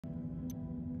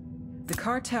The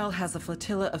Cartel has a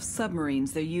flotilla of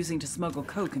submarines they're using to smuggle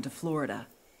coke into Florida.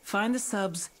 Find the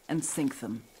subs and sink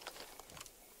them.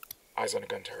 Eyes on a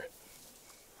gun turret.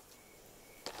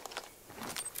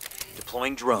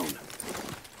 Deploying drone.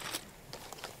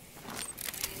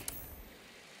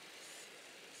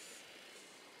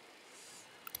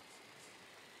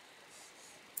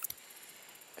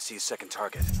 I see a second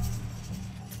target.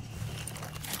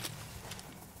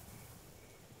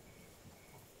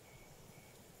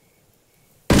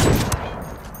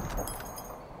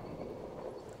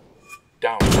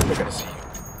 Down. They're gonna see you.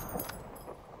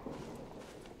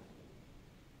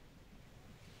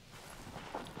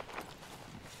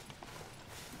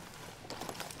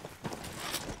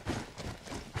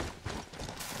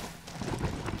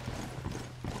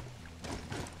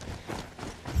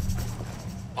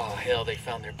 Oh, hell, they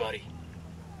found their buddy.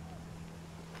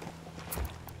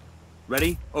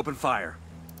 Ready? Open fire.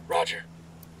 Roger.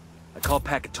 I called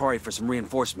Pacatory for some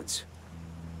reinforcements.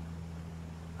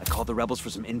 I called the rebels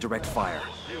for some indirect fire.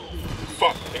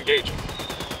 Fuck, engaging.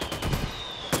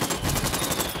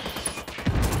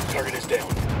 Target is down.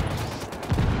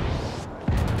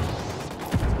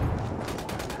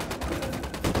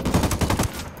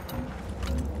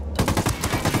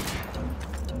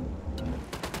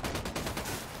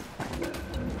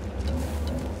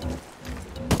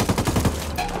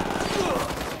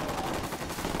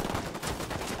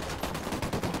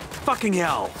 Fucking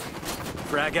hell!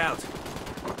 Frag out.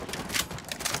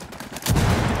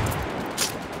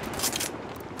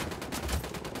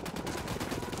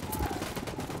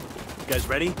 You guys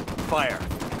ready? Fire.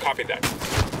 Copy that.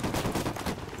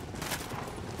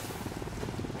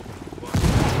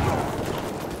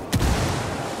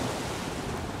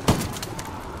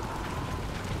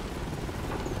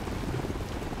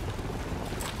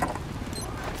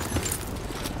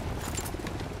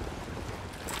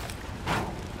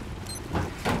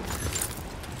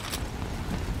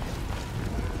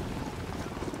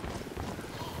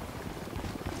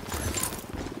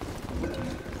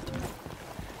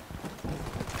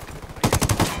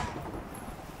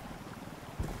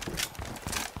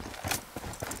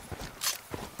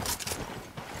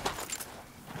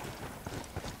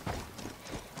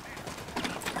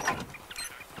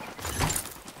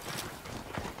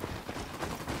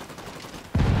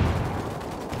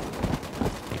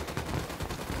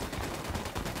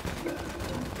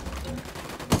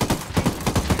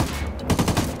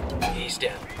 He's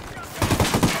down.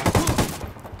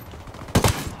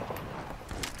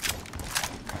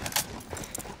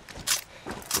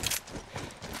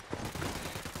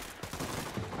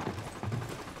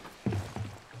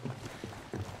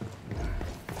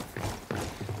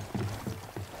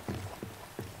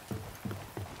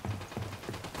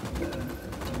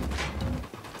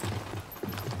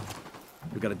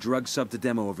 We got a drug sub to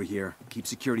demo over here. Keep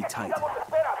security tight.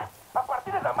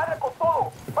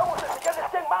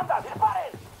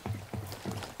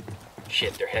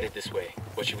 Shit, they're headed this way.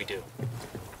 What should we do?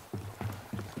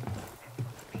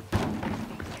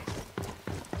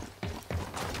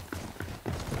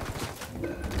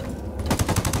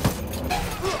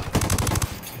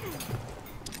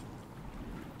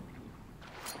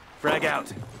 Frag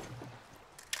out.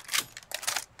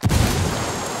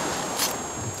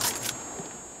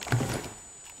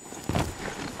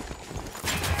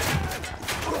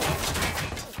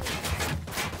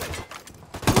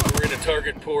 We're in a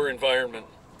target-poor environment.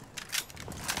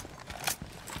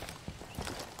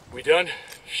 We done?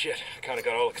 Shit, I kinda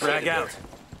got all excited. Frag out. there.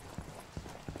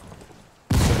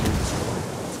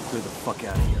 Clear the fuck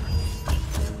out of here.